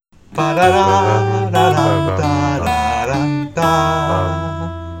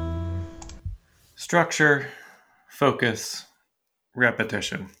Structure, focus,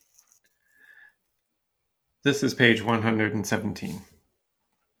 repetition. This is page 117.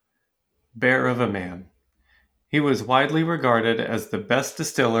 Bear of a man. He was widely regarded as the best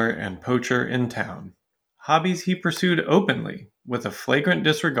distiller and poacher in town. Hobbies he pursued openly, with a flagrant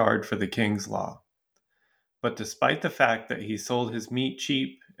disregard for the king's law. But despite the fact that he sold his meat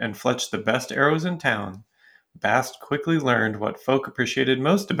cheap and fletched the best arrows in town, Bast quickly learned what folk appreciated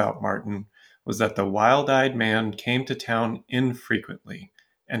most about Martin was that the wild-eyed man came to town infrequently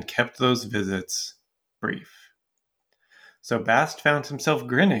and kept those visits brief. So Bast found himself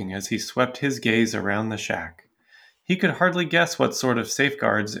grinning as he swept his gaze around the shack. He could hardly guess what sort of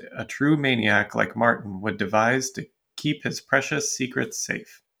safeguards a true maniac like Martin would devise to keep his precious secrets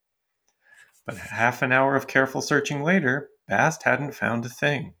safe. But half an hour of careful searching later, Bast hadn't found a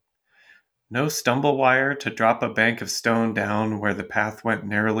thing. No stumble wire to drop a bank of stone down where the path went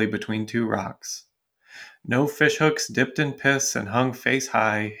narrowly between two rocks. No fishhooks dipped in piss and hung face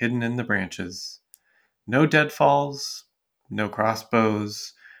high, hidden in the branches. No deadfalls, no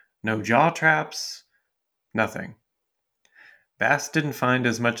crossbows, no jaw traps, nothing. Bast didn't find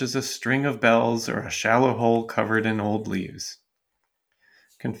as much as a string of bells or a shallow hole covered in old leaves.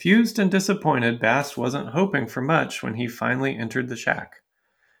 Confused and disappointed, Bast wasn't hoping for much when he finally entered the shack.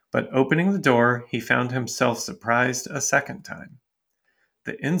 But opening the door, he found himself surprised a second time.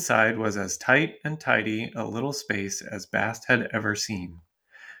 The inside was as tight and tidy a little space as Bast had ever seen.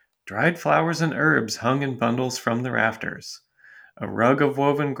 Dried flowers and herbs hung in bundles from the rafters. A rug of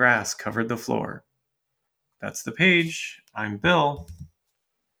woven grass covered the floor. That's the page. I'm Bill.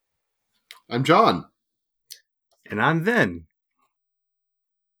 I'm John. And I'm Vin.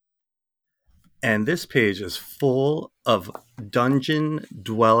 And this page is full of dungeon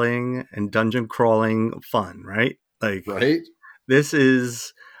dwelling and dungeon crawling fun, right? Right? This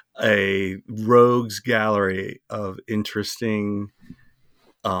is a rogues gallery of interesting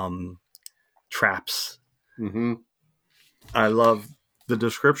traps. Mm-hmm. I love the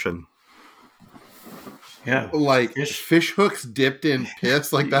description. Yeah. Like fish hooks dipped in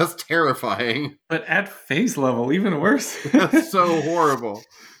piss. Like, that's terrifying. But at face level, even worse. That's so horrible.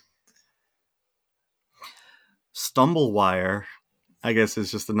 Stumble wire, I guess,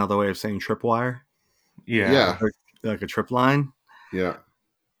 is just another way of saying tripwire. Yeah. Like a trip line. Yeah.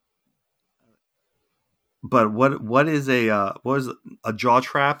 But what is a jaw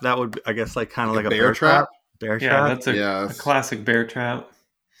trap? That would be, I guess, like kind of like a bear trap. Bear trap. That's a classic bear trap.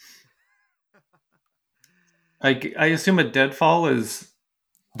 I assume a deadfall is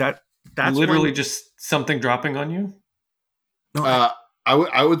that's literally just something dropping on you. No,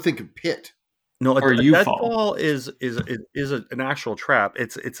 I would think a pit. No, or a you deadfall is an actual trap.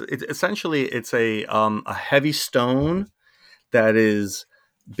 It's essentially a heavy stone that is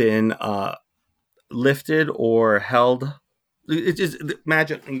been lifted or held. It is,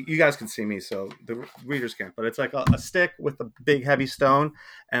 imagine, you guys can see me, so the readers can't, but it's like a stick with a big heavy stone,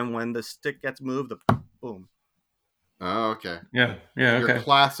 and when the stick gets moved, boom. Oh, okay. Yeah, okay.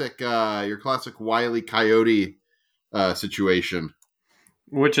 Your classic Wile E. Coyote situation.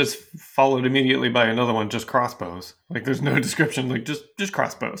 Which is followed immediately by another one, just crossbows. Like, there's no description, like, just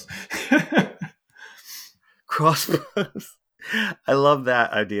crossbows. Crossbows. I love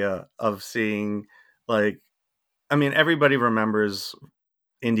that idea of seeing, like, I mean, everybody remembers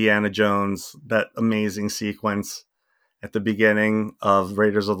Indiana Jones, that amazing sequence at the beginning of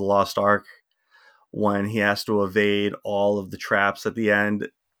Raiders of the Lost Ark, when he has to evade all of the traps at the end,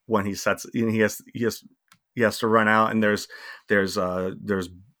 when he sets, he has to run out, and there's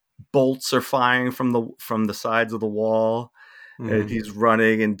bolts are flying from the sides of the wall, and he's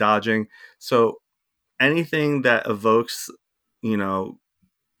running and dodging. So anything that evokes,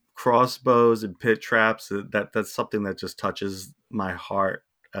 crossbows and pit traps, that's something that just touches my heart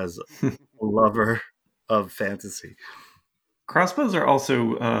as a lover of fantasy. Crossbows are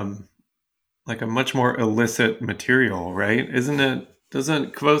also like a much more illicit material, right? Isn't it?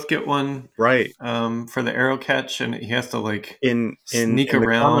 Doesn't Kvothe get one right for the arrow catch, and he has to like sneak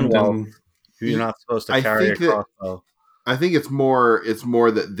around? And you're not supposed to carry a crossbow. I think it's more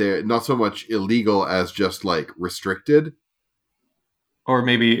that they're not so much illegal as just like restricted, or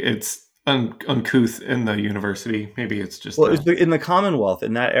maybe it's uncouth in the university. Maybe it's just in the Commonwealth,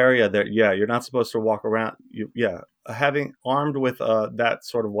 in that area. There, you're not supposed to walk around. Having armed with that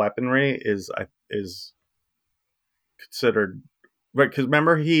sort of weaponry is considered. Right, because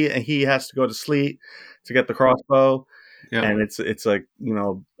remember he has to go to Sleet to get the crossbow, and it's like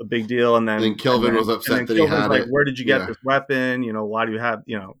a big deal. And then Kelvin was upset that he had like, it. Where did you get this weapon? Why do you have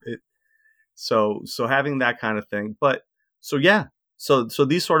So having that kind of thing, but so yeah, so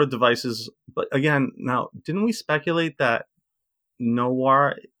these sort of devices. But again, now didn't we speculate that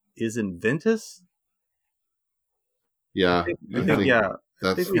Noir is in Ventus? Yeah, I think yeah.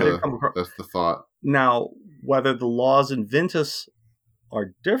 I think we did come across. That's the thought. Now, whether the laws in Ventus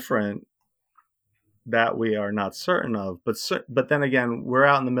are different, that we are not certain of. But then again, we're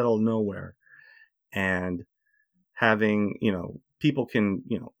out in the middle of nowhere, and having people can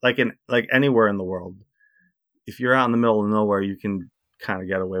like anywhere in the world, if you're out in the middle of nowhere, you can kind of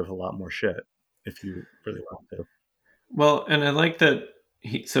get away with a lot more shit if you really want to. Well, and I like that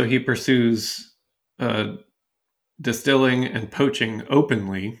he pursues distilling and poaching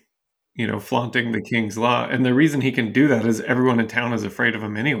openly, flaunting the king's law. And the reason he can do that is everyone in town is afraid of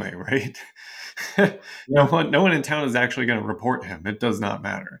him anyway, right? No one in town is actually going to report him. It does not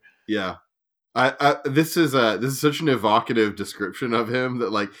matter. Yeah. This is such an evocative description of him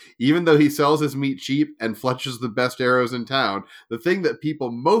that, like, even though he sells his meat cheap and fletches the best arrows in town, the thing that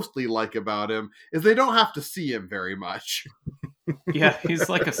people mostly like about him is they don't have to see him very much. Yeah, he's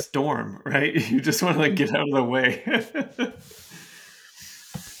like a storm, right? You just want to get out of the way.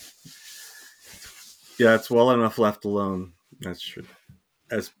 Yeah, it's well enough left alone. That's true.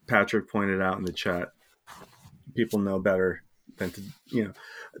 As Patrick pointed out in the chat, people know better than to,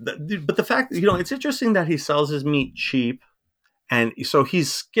 but the fact, it's interesting that he sells his meat cheap, and so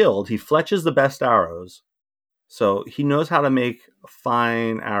he's skilled. He fletches the best arrows, so he knows how to make a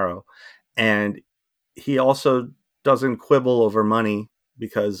fine arrow, and he also doesn't quibble over money,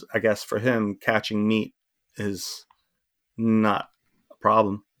 because I guess for him, catching meat is not a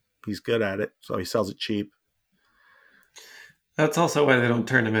problem. He's good at it, so he sells it cheap. That's also why they don't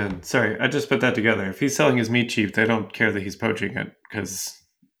turn him in. Sorry, I just put that together. If he's selling his meat cheap, they don't care that he's poaching it, because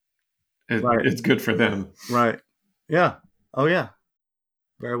it's good for them. Right. Yeah. Oh, yeah.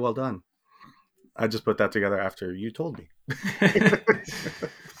 Very well done. I just put that together after you told me.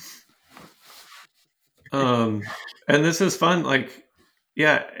 And this is fun.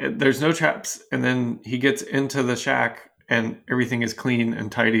 There's no traps. And then he gets into the shack and everything is clean and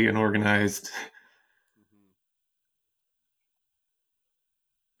tidy and organized.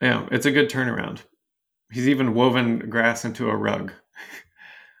 Yeah, it's a good turnaround. He's even woven grass into a rug.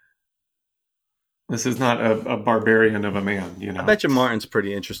 This is not a barbarian of a man, I bet you Martin's a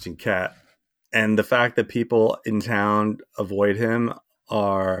pretty interesting cat. And the fact that people in town avoid him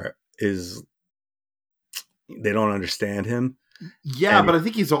is they don't understand him. Yeah, but I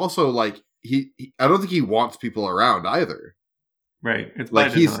think he's also I don't think he wants people around either. Right. It's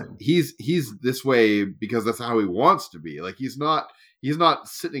like he's this way because that's how he wants to be. Like he's not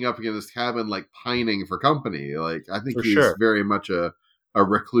sitting up in his cabin pining for company. Like I think he's very much a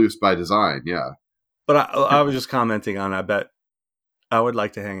recluse by design. Yeah. But I was just commenting on, I bet I would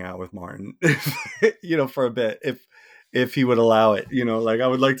like to hang out with Martin, for a bit if he would allow it. I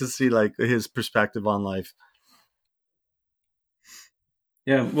would like to see his perspective on life.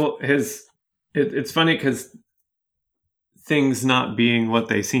 Yeah, well, it's funny because things not being what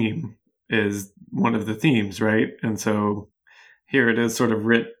they seem is one of the themes, right? And so here it is sort of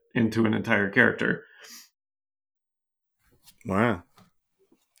writ into an entire character. Wow.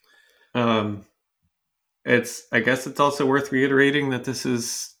 I guess it's also worth reiterating that this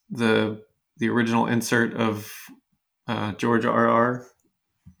is the original insert of George R.R.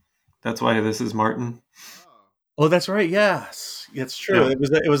 That's why this is Martin. Oh, that's right. Yes, it's true. Yeah.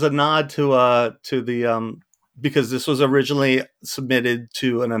 It was a nod to the because this was originally submitted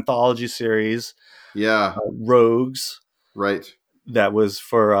to an anthology series. Yeah, Rogues. Right. That was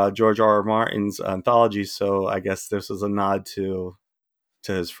for George R.R. Martin's anthology. So I guess this was a nod to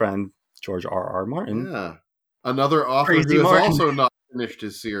his friend George R.R. Martin. Yeah, another author who has also not finished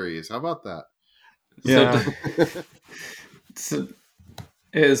his series. How about that? Yeah. So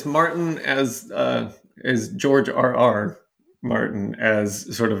is Martin is George R.R. Martin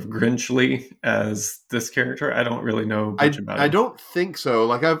as sort of Grinchly as this character? I don't really know much about it. I don't think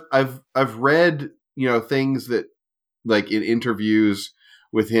so. I've read things that in interviews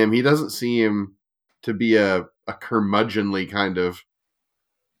with him, he doesn't seem to be a curmudgeonly kind of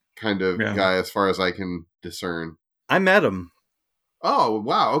guy as far as I can discern. I met him. Oh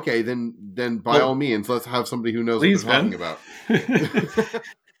wow! Okay, then by all means, let's have somebody who knows what they're talking about.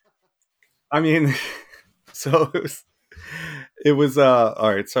 I mean, so it was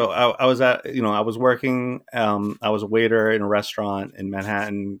all right. So I was at I was working. I was a waiter in a restaurant in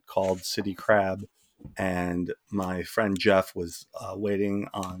Manhattan called City Crab, and my friend Jeff was waiting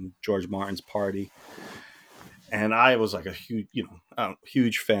on George Martin's party, and I was a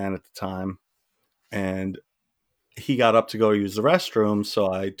huge fan at the time, and he got up to go use the restroom,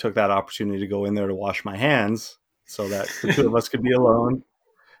 so I took that opportunity to go in there to wash my hands so that the two of us could be alone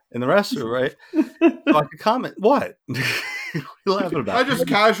in the restroom, right? So I could comment. What? What are you laughing about? I just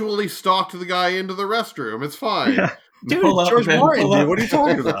casually stalked the guy into the restroom. It's fine. Yeah. Dude, Pull it's up, George Ben, Martin, pull dude. up. What are you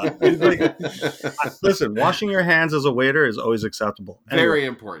talking about? It's like, listen, washing your hands as a waiter is always acceptable. Very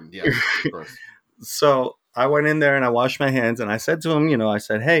important, yes, of course. So I went in there and I washed my hands and I said to him, I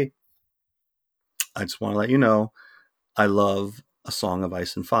said, hey, I just want to let you know I love A Song of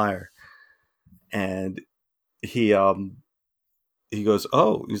Ice and Fire. And he goes,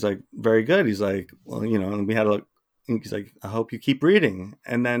 oh, he's like, very good. He's like, well, and we had he's like, I hope you keep reading.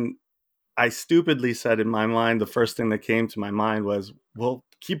 And then I stupidly said in my mind, the first thing that came to my mind was, well,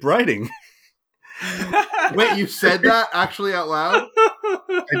 keep writing. Wait, you said that actually out loud?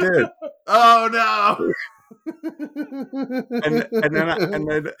 I did. Oh no.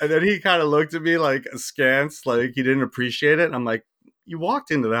 and then he kind of looked at me like askance, like he didn't appreciate it. And I'm like, you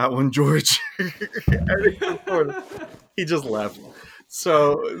walked into that one, George. He just left.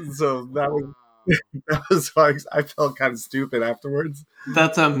 So that was why I felt kind of stupid afterwards.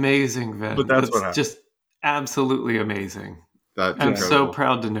 That's amazing, Vin. But that's what happened. Just absolutely amazing. That's I'm incredible. so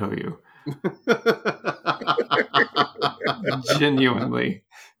proud to know you. Genuinely.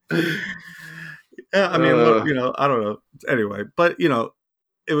 Yeah, I mean, look, I don't know. Anyway, but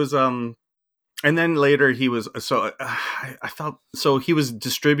it was and then later he was I felt so he was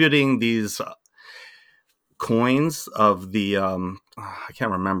distributing these coins of the I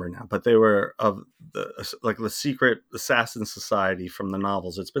can't remember now, but they were of the secret assassin society from the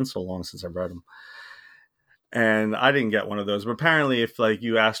novels. It's been so long since I've read them. And I didn't get one of those, but apparently if like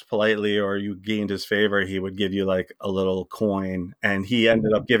you asked politely or you gained his favor, he would give you like a little coin. And he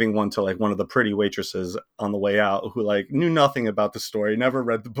ended up giving one to like one of the pretty waitresses on the way out who like knew nothing about the story, never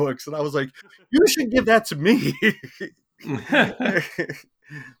read the books. And I was like, you should give that to me.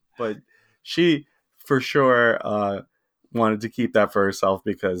 But she for sure wanted to keep that for herself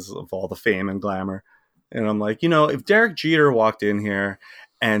because of all the fame and glamour. And I'm like, if Derek Jeter walked in here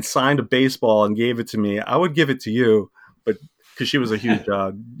and signed a baseball and gave it to me, I would give it to you, but because she was a huge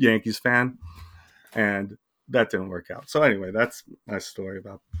Yankees fan, and that didn't work out. So anyway, that's my story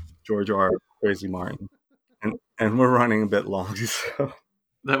about George R. Crazy Martin, and we're running a bit long. So.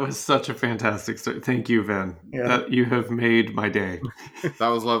 That was such a fantastic story. Thank you, Vin. Yeah. That you have made my day. That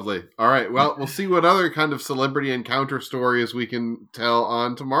was lovely. All right, well, we'll see what other kind of celebrity encounter stories we can tell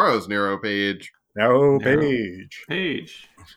on tomorrow's Narrow Page. Narrow Narrow page. Page.